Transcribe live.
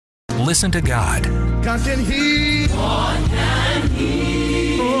listen to God. God can heal. God can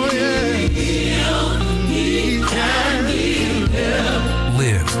heal. Oh, yeah. He can heal.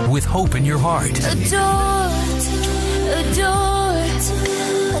 Live with hope in your heart. Adore,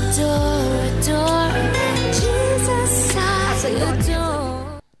 Jesus, I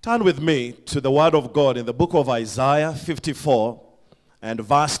adore. Turn with me to the Word of God in the book of Isaiah 54 and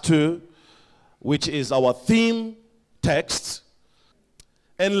verse 2, which is our theme text.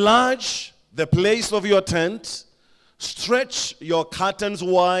 Enlarge the place of your tent, stretch your curtains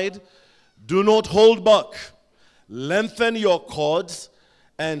wide, do not hold back, lengthen your cords,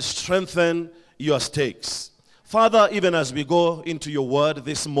 and strengthen your stakes. Father, even as we go into your word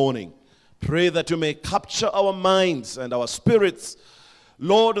this morning, pray that you may capture our minds and our spirits,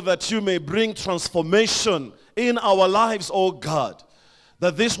 Lord, that you may bring transformation in our lives, oh God,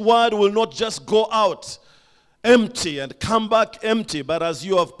 that this word will not just go out empty and come back empty, but as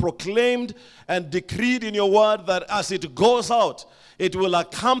you have proclaimed and decreed in your word that as it goes out, it will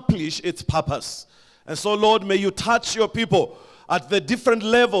accomplish its purpose. And so, Lord, may you touch your people at the different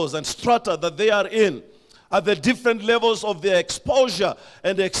levels and strata that they are in, at the different levels of their exposure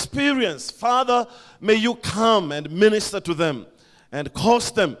and experience. Father, may you come and minister to them and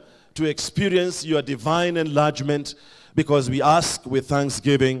cause them to experience your divine enlargement, because we ask with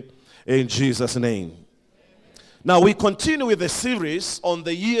thanksgiving in Jesus' name. Now we continue with the series on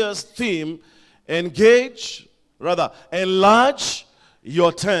the year's theme, enlarge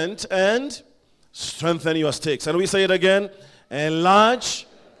your tent and strengthen your stakes. And we say it again, enlarge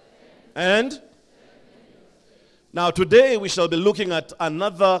and... Now today we shall be looking at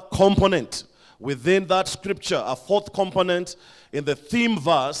another component within that scripture, a fourth component in the theme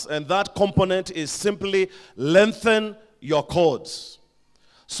verse, and that component is simply lengthen your cords.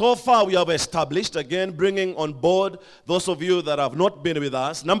 So far we have established, again bringing on board those of you that have not been with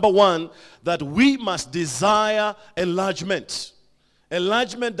us, number one, that we must desire enlargement.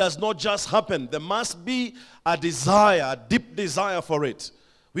 Enlargement does not just happen. There must be a desire, a deep desire for it.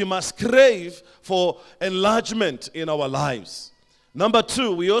 We must crave for enlargement in our lives. Number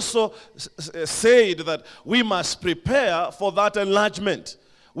two, we also said that we must prepare for that enlargement.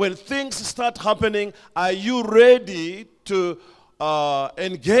 When things start happening, are you ready to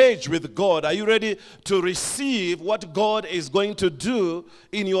engage with God? Are you ready to receive what God is going to do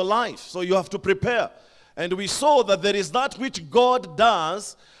in your life? So you have to prepare. And we saw that there is that which God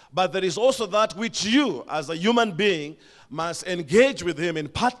does, but there is also that which you, as a human being, must engage with him in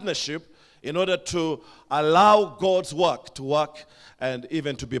partnership in order to allow God's work to work and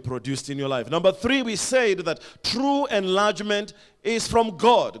even to be produced in your life. Number three, we said that true enlargement is from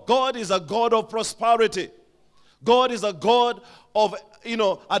God. God is a God of prosperity. God is a God of,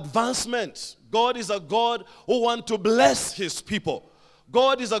 advancement. God is a God who wants to bless his people.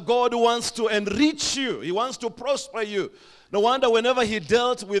 God is a God who wants to enrich you. He wants to prosper you. No wonder whenever he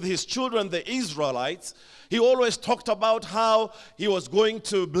dealt with his children, the Israelites, he always talked about how he was going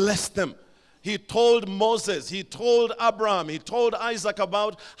to bless them. He told Moses, he told Abraham, he told Isaac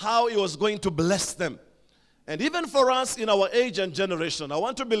about how he was going to bless them. And even for us in our age and generation, I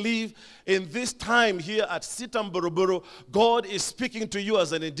want to believe in this time here at Sitam Buruburu, God is speaking to you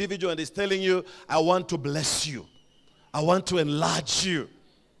as an individual and is telling you, I want to bless you. I want to enlarge you.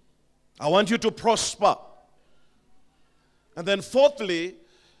 I want you to prosper. And then fourthly,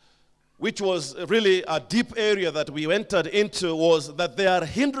 which was really a deep area that we entered into, was that there are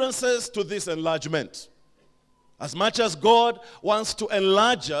hindrances to this enlargement. As much as God wants to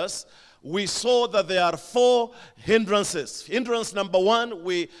enlarge us, we saw that there are four hindrances. Hindrance number one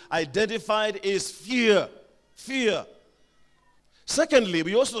we identified is fear. Fear. Secondly,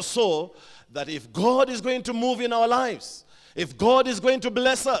 we also saw that if God is going to move in our lives, if God is going to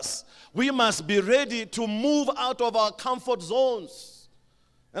bless us, we must be ready to move out of our comfort zones.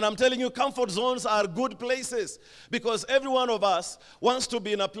 And I'm telling you, comfort zones are good places, because every one of us wants to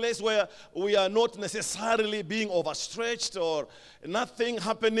be in a place where we are not necessarily being overstretched or nothing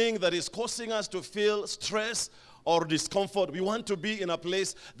happening that is causing us to feel stress or discomfort. We want to be in a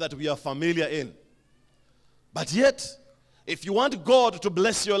place that we are familiar in. But yet, if you want God to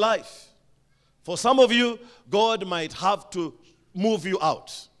bless your life, for some of you, God might have to move you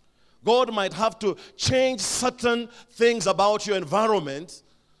out. God might have to change certain things about your environment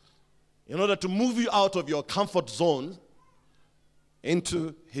in order to move you out of your comfort zone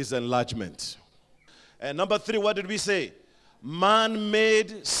into his enlargement. And number three, what did we say?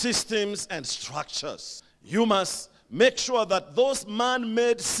 Man-made systems and structures. You must make sure that those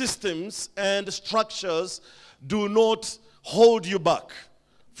man-made systems and structures do not hold you back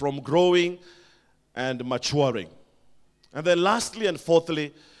from growing and maturing. And then lastly and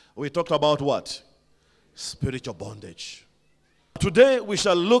fourthly, we talked about what? Spiritual bondage. Today we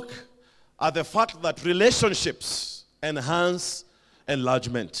shall look at the fact that relationships enhance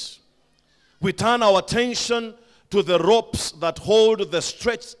enlargement. We turn our attention to the ropes that hold the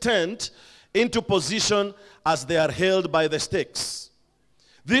stretched tent into position as they are held by the stakes.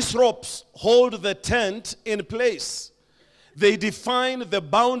 These ropes hold the tent in place. They define the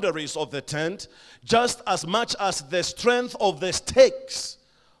boundaries of the tent just as much as the strength of the stakes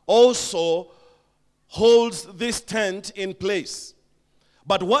also holds this tent in place.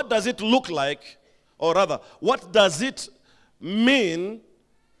 But what does it look like, or rather, what does it mean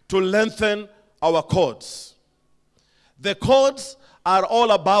to lengthen our cords? The cords are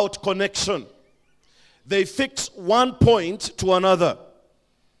all about connection. They fix one point to another.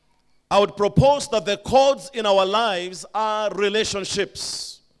 I would propose that the cords in our lives are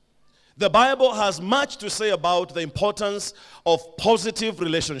relationships. The Bible has much to say about the importance of positive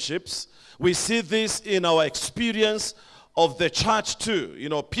relationships. We see this in our experience of the church too. You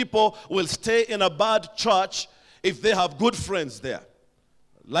know, people will stay in a bad church if they have good friends there.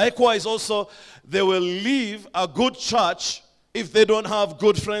 Likewise also, they will leave a good church if they don't have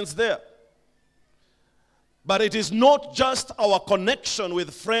good friends there. But it is not just our connection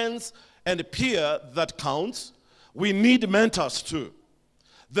with friends and peers that counts. We need mentors too.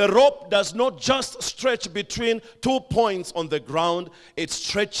 The rope does not just stretch between 2 points on the ground, it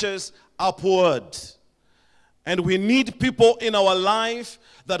stretches upward. And we need people in our life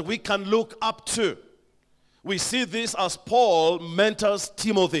that we can look up to. We see this as Paul mentors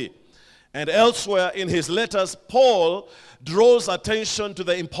Timothy. And elsewhere in his letters, Paul draws attention to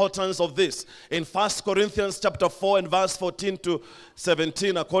the importance of this. In 1 Corinthians chapter 4 and verse 14 to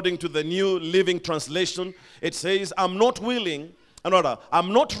 17, according to the New Living Translation, it says, I'm not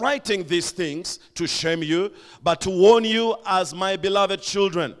writing these things to shame you, but to warn you as my beloved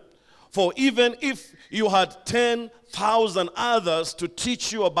children. For even if you had 10,000 others to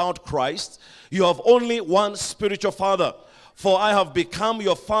teach you about Christ, you have only one spiritual father. For I have become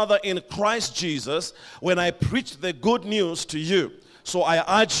your father in Christ Jesus when I preach the good news to you. So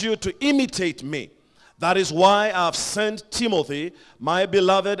I urge you to imitate me. That is why I have sent Timothy, my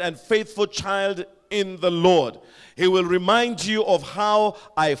beloved and faithful child in the Lord. He will remind you of how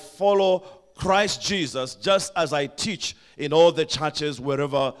I follow Christ Jesus, just as I teach in all the churches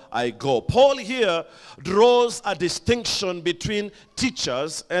wherever I go. Paul here draws a distinction between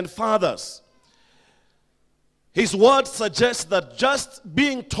teachers and fathers. His word suggests that just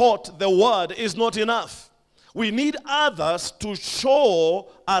being taught the word is not enough. We need others to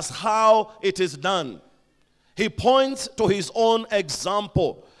show us how it is done. He points to his own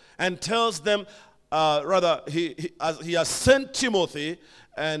example and tells them, he has sent Timothy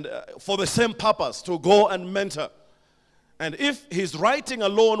and for the same purpose, to go and mentor. And if his writing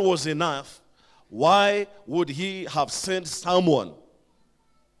alone was enough, why would he have sent someone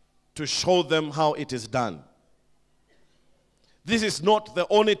to show them how it is done? This is not the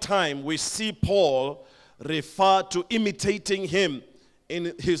only time we see Paul refer to imitating him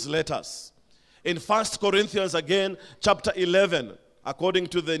in his letters. In 1 Corinthians again, chapter 11, according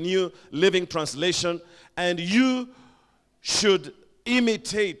to the New Living Translation, and you should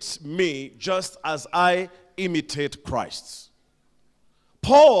imitate me just as I imitate Christ.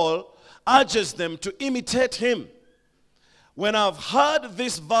 Paul urges them to imitate him. When I've heard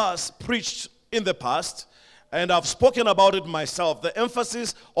this verse preached in the past, and I've spoken about it myself, the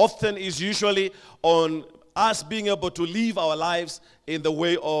emphasis often is usually on us being able to live our lives in the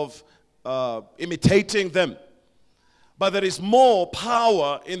way of imitating them. But there is more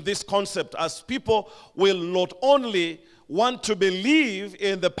power in this concept, as people will not only want to believe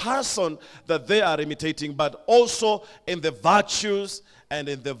in the person that they are imitating, but also in the virtues and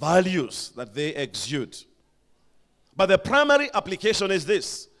in the values that they exude. But the primary application is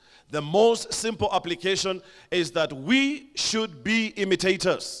this. The most simple application is that we should be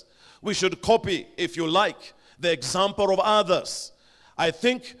imitators. We should copy, if you like, the example of others. I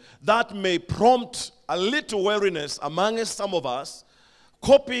think that may prompt a little wariness among some of us.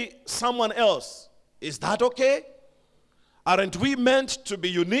 Copy someone else. Is that okay? Aren't we meant to be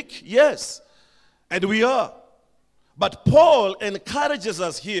unique? Yes, and we are. But Paul encourages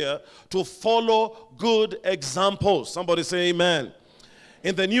us here to follow good examples. Somebody say amen.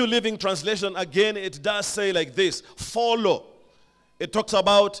 In the New Living Translation, again, it does say like this: follow. It talks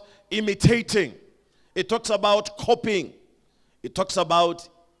about imitating. It talks about copying. It talks about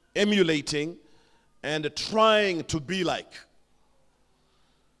emulating and trying to be like.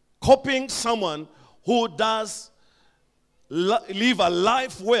 Copying someone who does live a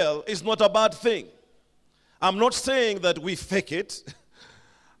life well is not a bad thing. I'm not saying that we fake it.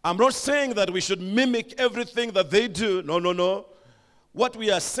 I'm not saying that we should mimic everything that they do. No, no, no. What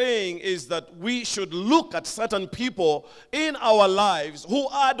we are saying is that we should look at certain people in our lives who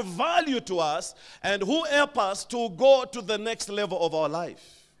add value to us and who help us to go to the next level of our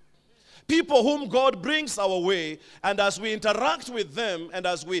life. People whom God brings our way, and as we interact with them and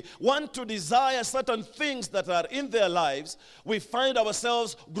as we want to desire certain things that are in their lives, we find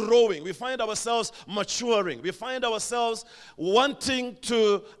ourselves growing. We find ourselves maturing. We find ourselves wanting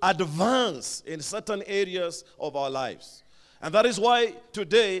to advance in certain areas of our lives. And that is why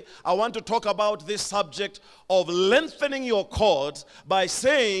today I want to talk about this subject of lengthening your cords by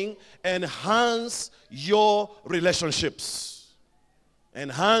saying, enhance your relationships.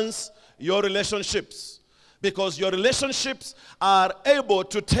 Enhance your relationships. Because your relationships are able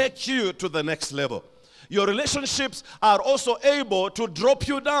to take you to the next level. Your relationships are also able to drop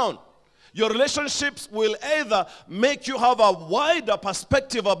you down. Your relationships will either make you have a wider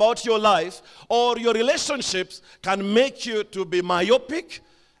perspective about your life, or your relationships can make you to be myopic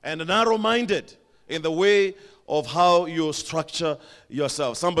and narrow-minded in the way of how you structure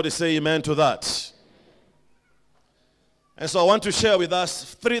yourself. Somebody say amen to that. And so I want to share with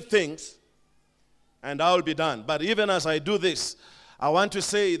us 3 things, and I'll be done. But even as I do this, I want to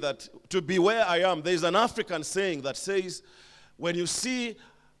say that to be where I am, there's an African saying that says, when you see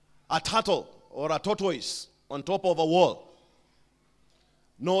a turtle or a tortoise on top of a wall,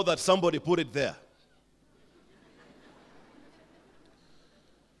 know that somebody put it there.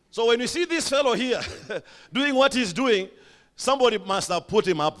 So when you see this fellow here doing what he's doing, somebody must have put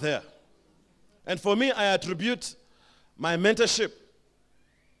him up there. And for me, I attribute my mentorship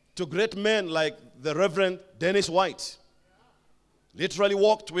to great men like the Reverend Dennis White. Literally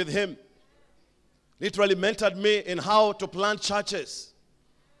walked with him. Literally mentored me in how to plant churches.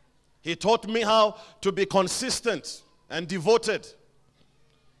 He taught me how to be consistent and devoted.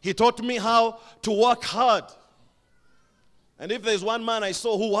 He taught me how to work hard. And if there's one man I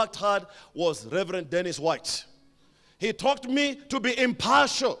saw who worked hard, was Reverend Dennis White. He taught me to be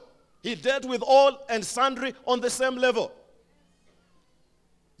impartial. He dealt with all and sundry on the same level.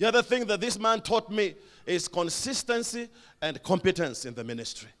 The other thing that this man taught me is consistency and competence in the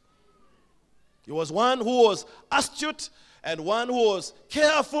ministry. He was one who was astute and one who was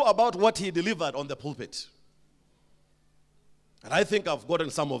careful about what he delivered on the pulpit. And I think I've gotten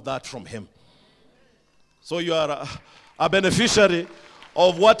some of that from him. So you are a beneficiary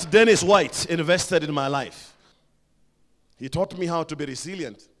of what Dennis White invested in my life. He taught me how to be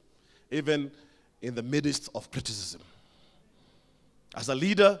resilient, even in the midst of criticism. As a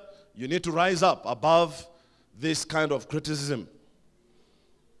leader, you need to rise up above this kind of criticism.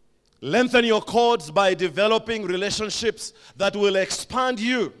 Lengthen your cords by developing relationships that will expand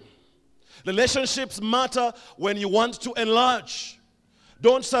you. Relationships matter when you want to enlarge.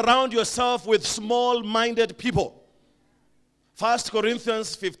 Don't surround yourself with small-minded people. 1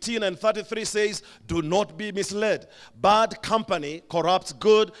 Corinthians 15 and 33 says, do not be misled. Bad company corrupts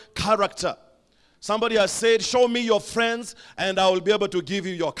good character. Somebody has said, show me your friends and I will be able to give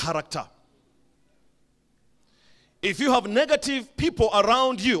you your character. If you have negative people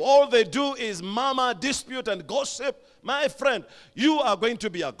around you, all they do is murmur, dispute, and gossip, my friend, you are going to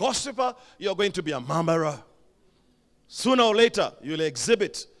be a gossiper, you're going to be a murmurer. Sooner or later, you'll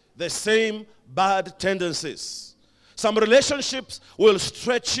exhibit the same bad tendencies. Some relationships will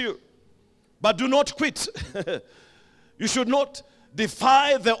stretch you, but do not quit. You should not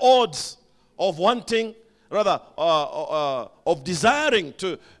defy the odds of wanting, rather, of desiring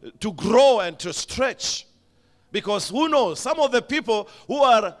to grow and to stretch. Because who knows, some of the people who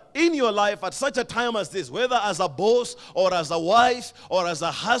are in your life at such a time as this, whether as a boss or as a wife or as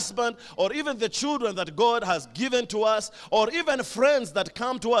a husband or even the children that God has given to us or even friends that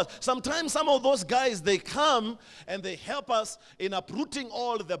come to us, sometimes some of those guys, they come and they help us in uprooting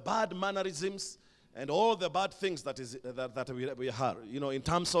all the bad mannerisms and all the bad things that we have, in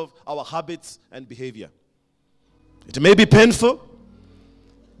terms of our habits and behavior. It may be painful,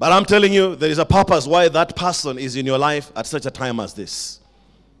 but I'm telling you, there is a purpose why that person is in your life at such a time as this.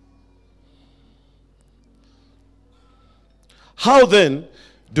 How then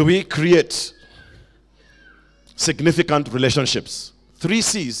do we create significant relationships? 3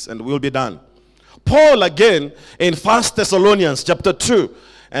 C's and we'll be done. Paul again in 1 Thessalonians chapter 2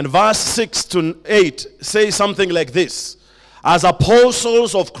 and verse 6 to 8 says something like this. As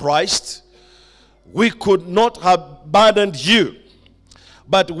apostles of Christ, we could not have burdened you,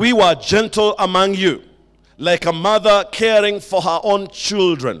 but we were gentle among you, like a mother caring for her own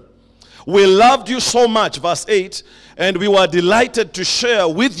children. We loved you so much, verse 8, and we were delighted to share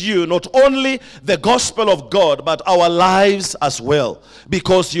with you not only the gospel of God, but our lives as well,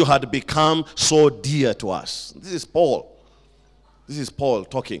 because you had become so dear to us. This is Paul. This is Paul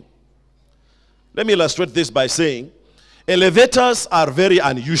talking. Let me illustrate this by saying, elevators are very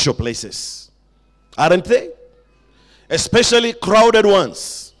unusual places, aren't they? Especially crowded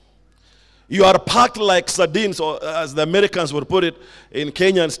ones. You are packed like sardines, or as the Americans would put it, in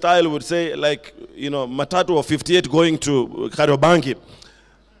Kenyan style would say, like, Matatu of 58 going to Kariobangi.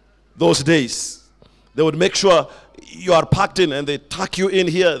 Those days, they would make sure you are packed in, and they tuck you in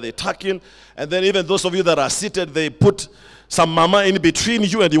here, they tuck in, and then even those of you that are seated, they put some mama in between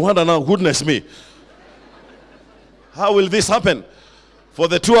you, and you wonder now, goodness me, how will this happen? For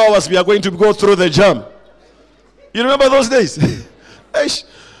the 2 hours we are going to go through the jam. You remember those days? Eish.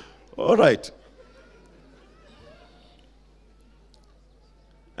 All right.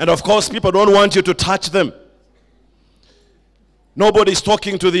 And of course, people don't want you to touch them. Nobody's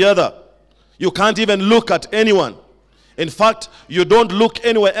talking to the other. You can't even look at anyone. In fact, you don't look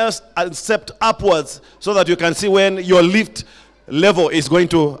anywhere else except upwards so that you can see when your lift level is going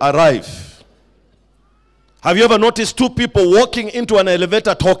to arrive. Have you ever noticed two people walking into an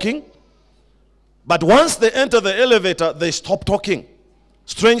elevator talking? But once they enter the elevator, they stop talking.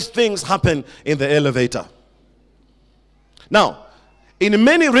 Strange things happen in the elevator. Now, in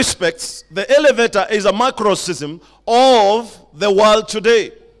many respects, the elevator is a macrocosm of the world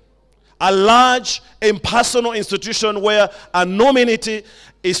today. A large, impersonal institution where anonymity,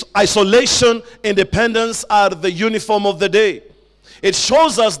 isolation, independence are the uniform of the day. It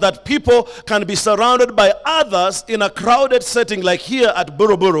shows us that people can be surrounded by others in a crowded setting like here at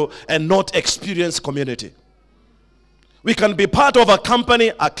Buruburu and not experience community. We can be part of a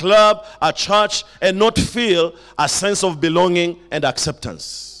company, a club, a church, and not feel a sense of belonging and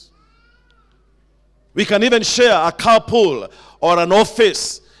acceptance. We can even share a carpool or an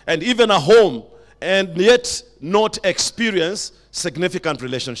office and even a home and yet not experience significant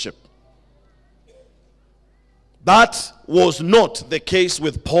relationship. That was not the case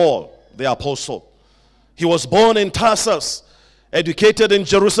with Paul, the apostle. He was born in Tarsus, educated in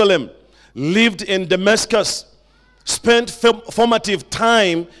Jerusalem, lived in Damascus, spent formative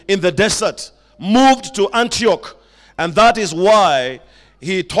time in the desert, moved to Antioch, and that is why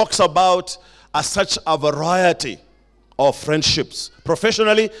he talks about such a variety of friendships.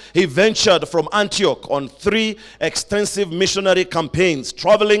 Professionally, he ventured from Antioch on 3 extensive missionary campaigns,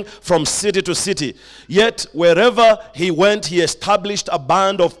 traveling from city to city. Yet, wherever he went, he established a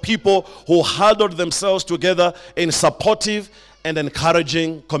band of people who huddled themselves together in supportive and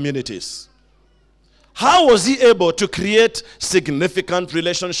encouraging communities. How was he able to create significant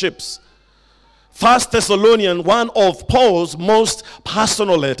relationships? 1 Thessalonians, one of Paul's most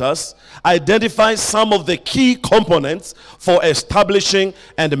personal letters, identifies some of the key components for establishing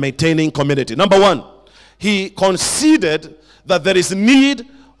and maintaining community. Number 1, he conceded that there is need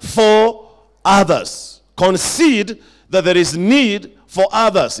for others. Concede that there is need for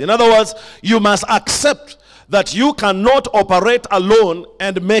others. In other words, you must accept that you cannot operate alone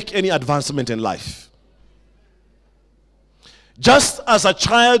and make any advancement in life. Just as a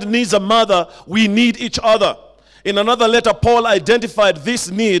child needs a mother, we need each other. In another letter, Paul identified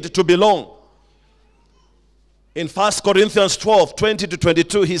this need to belong. In 1 Corinthians 12, 20 to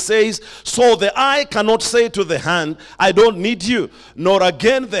 22, he says, "So the eye cannot say to the hand, I don't need you, nor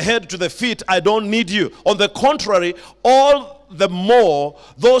again the head to the feet, I don't need you. On the contrary, all the more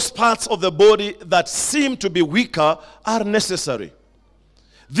those parts of the body that seem to be weaker are necessary."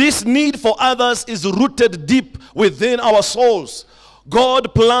 This need for others is rooted deep within our souls.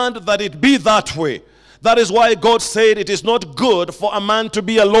 God planned that it be that way. That is why God said it is not good for a man to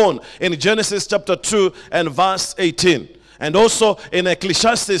be alone in Genesis chapter 2 and verse 18. And also in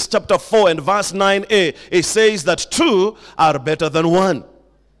Ecclesiastes chapter 4 and verse 9a, it says that 2 are better than 1.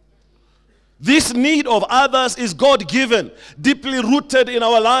 This need of others is God-given, deeply rooted in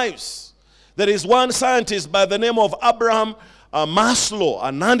our lives. There is one scientist by the name of Abraham Maslow, a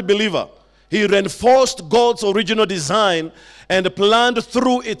non-believer. He reinforced God's original design and planned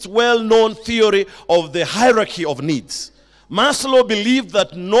through its well-known theory of the hierarchy of needs. Maslow believed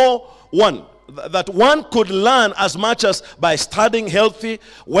that one could learn as much as by studying healthy,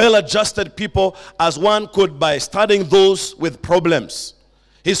 well-adjusted people as one could by studying those with problems.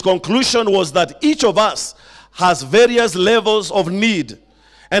 His conclusion was that each of us has various levels of need.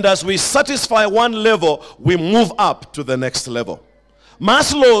 And as we satisfy one level, we move up to the next level.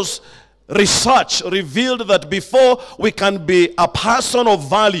 Maslow's research revealed that before we can be a person of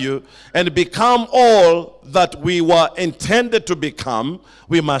value and become all that we were intended to become,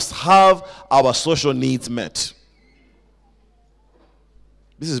 we must have our social needs met.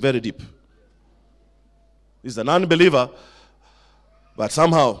 This is very deep. This is an unbeliever, but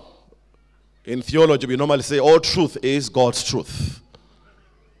somehow in theology we normally say all truth is God's truth.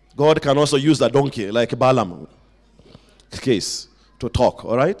 God can also use a donkey like Balaam case to talk,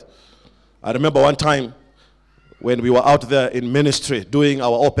 all right? I remember one time when we were out there in ministry doing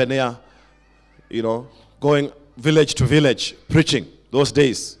our open air, going village to village, preaching those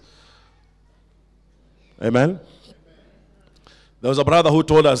days. Amen? There was a brother who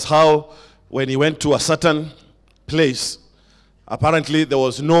told us how when he went to a certain place, apparently there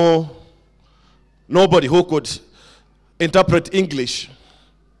was nobody who could interpret English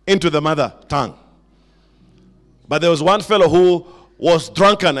into the mother tongue. But there was one fellow who was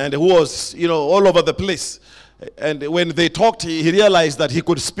drunken and who was, all over the place. And when they talked, he realized that he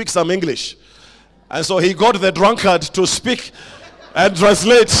could speak some English. And so he got the drunkard to speak and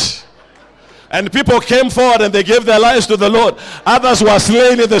translate. And people came forward and they gave their lives to the Lord. Others were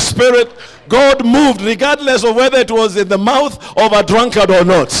slain in the spirit. God moved regardless of whether it was in the mouth of a drunkard or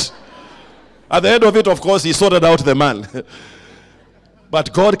not. At the end of it, of course, he sorted out the man.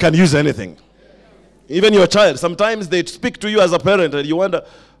 But God can use anything. Even your child, sometimes they speak to you as a parent and you wonder,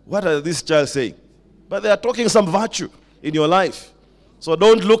 what is this child saying? But they are talking some virtue in your life. So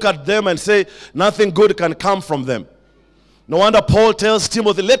don't look at them and say nothing good can come from them. No wonder Paul tells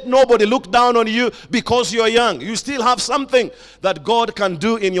Timothy, let nobody look down on you because you're young. You still have something that God can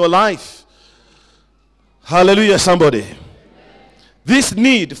do in your life. Hallelujah, somebody. This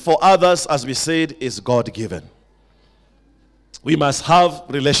need for others, as we said, is God-given. We must have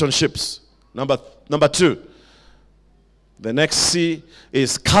relationships. Number 2, the next C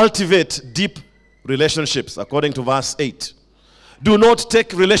is cultivate deep relationships, according to verse 8. Do not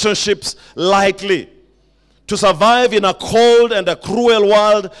take relationships lightly. To survive in a cold and a cruel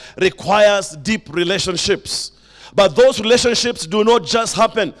world requires deep relationships. But those relationships do not just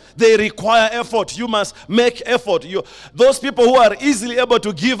happen. They require effort. You must make effort. Those people who are easily able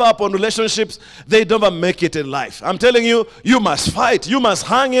to give up on relationships, they never make it in life. I'm telling you, you must fight. You must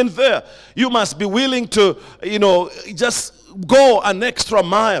hang in there. You must be willing to, just go an extra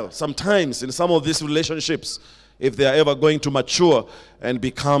mile sometimes in some of these relationships if they are ever going to mature and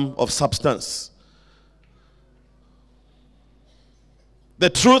become of substance. The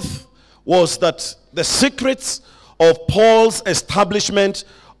truth was that the secrets of Paul's establishment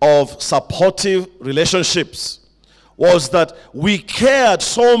of supportive relationships was that we cared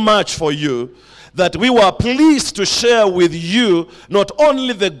so much for you that we were pleased to share with you not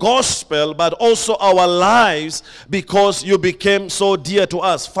only the gospel but also our lives because you became so dear to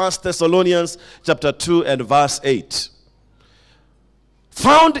us. 1 Thessalonians chapter 2 and verse 8.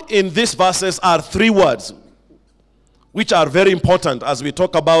 Found in these verses are 3 words which are very important as we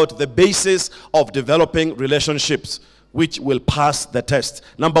talk about the basis of developing relationships, which will pass the test.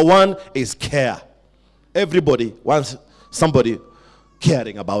 Number 1 is care. Everybody wants somebody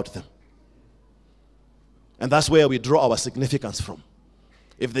caring about them. And that's where we draw our significance from.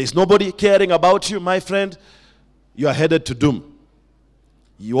 If there is nobody caring about you, my friend, you are headed to doom.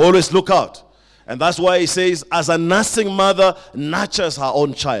 You always look out. And that's why he says, as a nursing mother nurtures her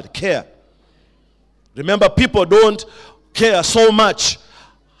own child, care. Remember, people don't care so much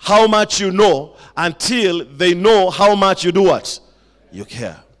how much you know until they know how much you do what? You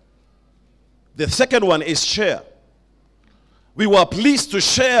care. The second one is share. We were pleased to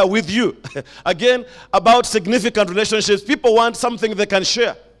share with you. Again, about significant relationships, people want something they can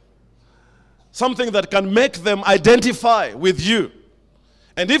share. Something that can make them identify with you.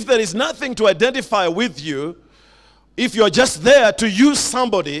 And if there is nothing to identify with you, if you're just there to use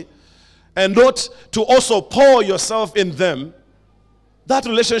somebody and not to also pour yourself in them, that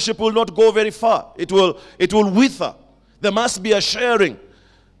relationship will not go very far. It will wither. There must be a sharing.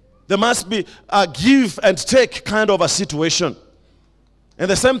 There must be a give and take kind of a situation.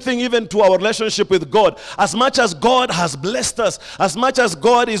 And the same thing even to our relationship with God. As much as God has blessed us, as much as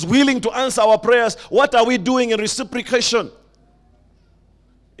God is willing to answer our prayers, what are we doing in reciprocation?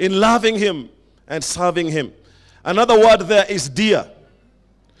 In loving Him and serving Him. Another word there is dear.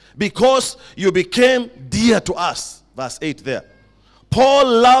 Because you became dear to us. Verse 8 there.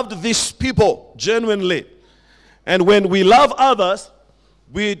 Paul loved these people genuinely. And when we love others,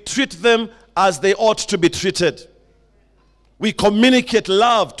 we treat them as they ought to be treated. We communicate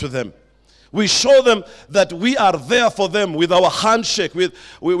love to them. We show them that we are there for them with our handshake, with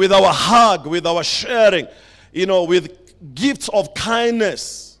our hug, with our sharing, with gifts of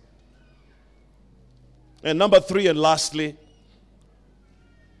kindness. And number 3, and lastly,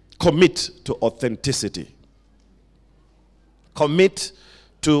 commit to authenticity. Commit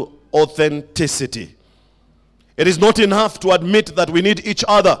to authenticity. It is not enough to admit that we need each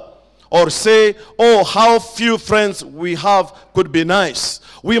other, or say, oh, how few friends we have could be nice.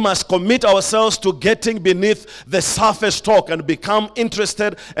 We must commit ourselves to getting beneath the surface talk and become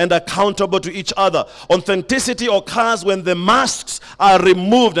interested and accountable to each other. Authenticity occurs when the masks are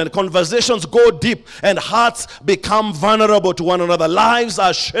removed and conversations go deep and hearts become vulnerable to one another. Lives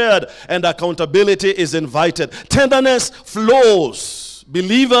are shared and accountability is invited. Tenderness flows.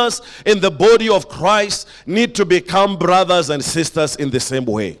 Believers in the body of Christ need to become brothers and sisters in the same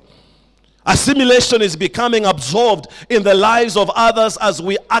way. Assimilation is becoming absorbed in the lives of others as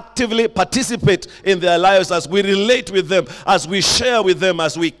we actively participate in their lives, as we relate with them, as we share with them,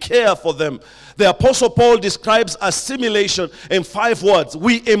 as we care for them. The Apostle Paul describes assimilation in 5 words.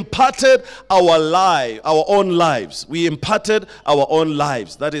 We imparted our own lives. We imparted our own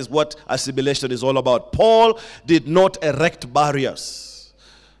lives. That is what assimilation is all about. Paul did not erect barriers.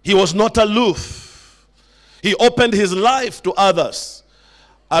 He was not aloof. He opened his life to others.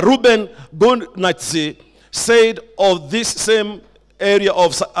 Ruben Gunnatsy said of this same area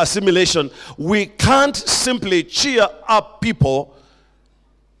of assimilation, we can't simply cheer up people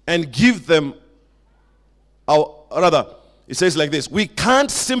and give them it says like this, we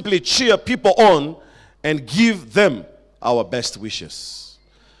can't simply cheer people on and give them our best wishes.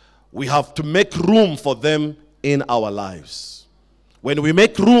 We have to make room for them in our lives. When we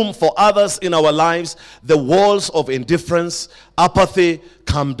make room for others in our lives, the walls of indifference, apathy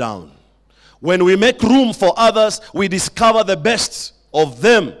come down. When we make room for others, we discover the best of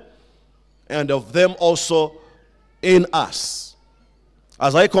them and of them also in us.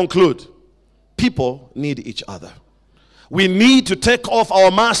 As I conclude, people need each other. We need to take off our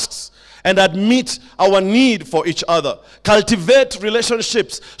masks and admit our need for each other. Cultivate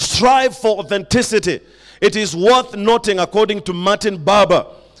relationships. Strive for authenticity. It is worth noting, according to Martin Barber,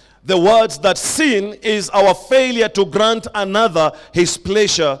 the words that sin is our failure to grant another his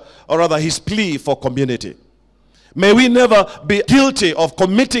pleasure, or rather his plea for community. May we never be guilty of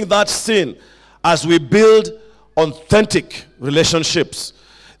committing that sin as we build authentic relationships.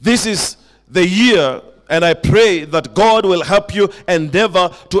 This is the year, and I pray that God will help you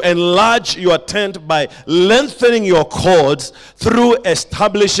endeavor to enlarge your tent by lengthening your cords through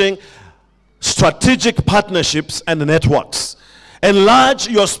establishing strategic partnerships and networks. Enlarge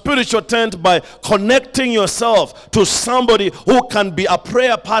your spiritual tent by connecting yourself to somebody who can be a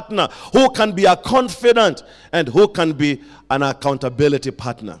prayer partner, who can be a confidant, and who can be an accountability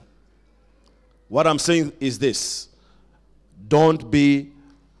partner. What I'm saying is this: don't be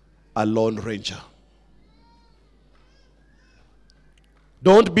a lone ranger.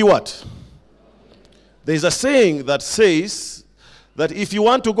 Don't be what? There's a saying that says that if you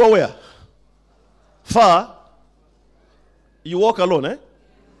want to go where? Far, you walk alone, eh?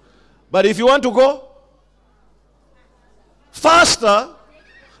 But if you want to go faster,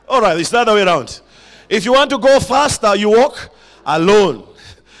 all right, it's the other way around. If you want to go faster, you walk alone.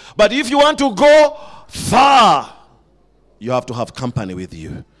 But if you want to go far, you have to have company with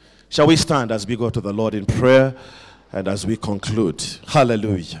you. Shall we stand as we go to the Lord in prayer and as we conclude?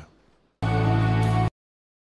 Hallelujah.